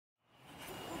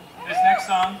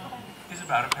song is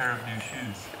about a pair of new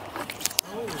shoes.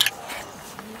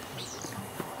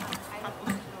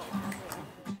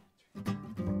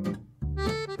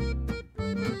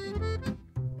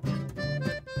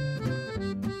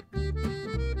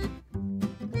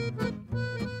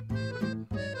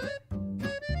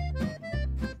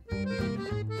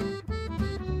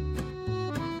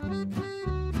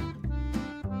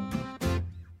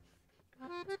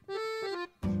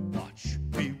 Watch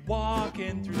me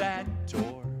walking through that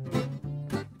door.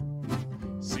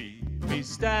 See me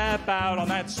step out on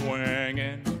that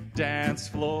swinging dance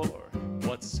floor.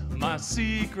 What's my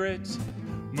secret?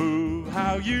 Move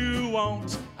how you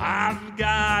want. I've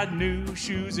got new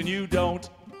shoes and you don't.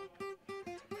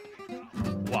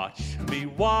 Watch me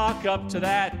walk up to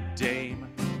that dame.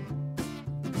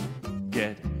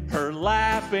 Get her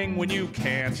laughing when you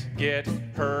can't get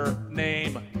her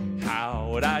name. How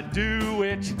would I do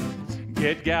it?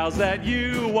 Get gals that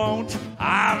you won't.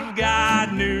 I've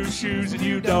got new shoes and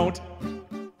you don't.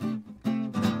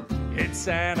 It's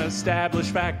an established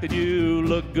fact that you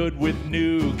look good with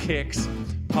new kicks.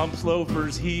 Pumps,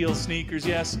 loafers, heels, sneakers,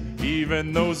 yes,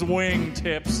 even those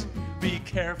wingtips. Be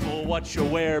careful what you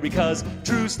wear because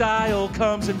true style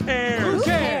comes in pairs. Who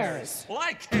cares? Well,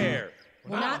 I care.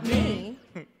 Well, not me.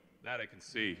 That I can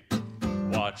see.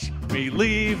 Watch me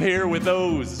leave here with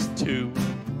those two.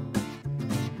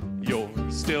 You're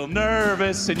still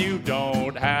nervous and you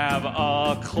don't have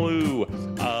a clue.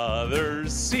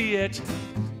 Others see it,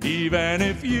 even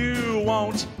if you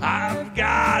won't. I've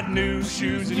got new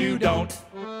shoes and you don't.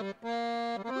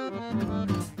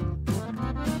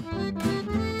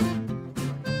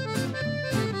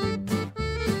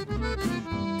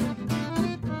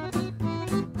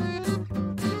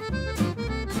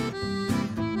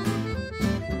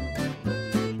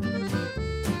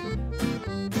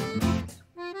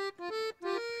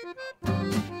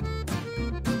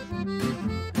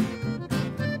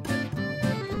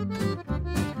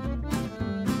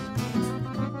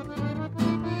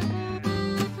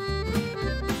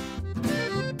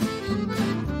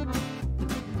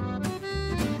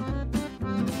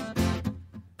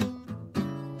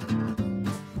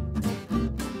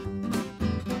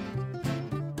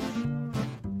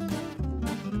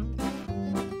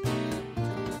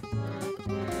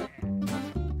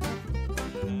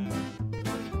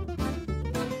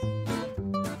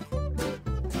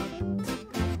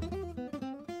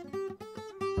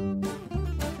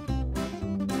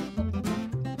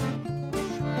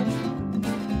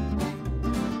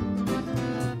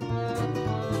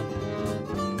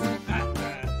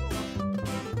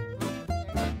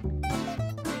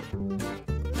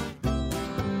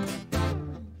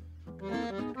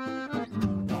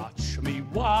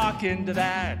 Walk into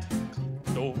that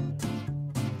door.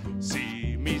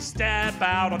 See me step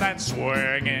out on that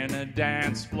swinging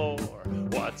dance floor.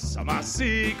 What's my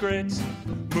secret?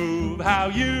 Move how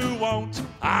you want.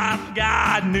 I've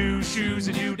got new shoes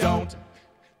and you don't.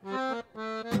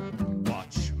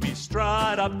 Watch me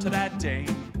strut up to that dame.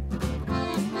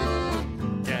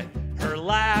 Get her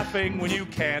laughing when you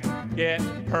can't get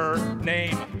her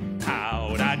name.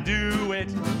 How'd I do it?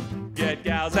 Get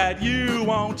gals that you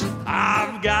won't.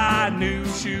 I've got new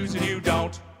shoes and you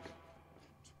don't.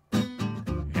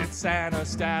 It's an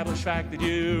established fact that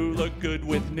you look good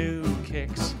with new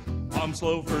kicks. Pumps,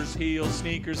 loafers, heels,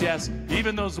 sneakers, yes,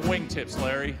 even those wingtips,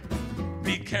 Larry.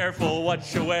 Be careful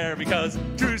what you wear because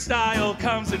true style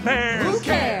comes in pairs. Who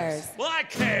cares? Well, I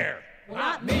care. Well,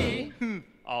 not me.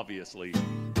 Obviously.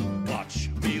 Watch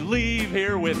me leave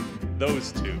here with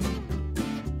those two.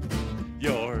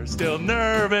 You're still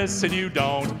nervous and you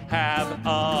don't have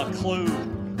a clue.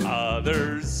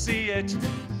 Others see it,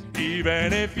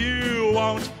 even if you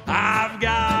won't. I've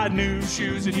got new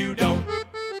shoes and you don't.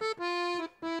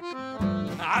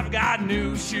 I've got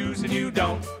new shoes and you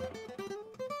don't.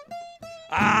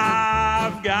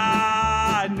 I've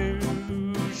got new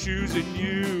shoes and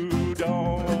you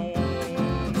don't.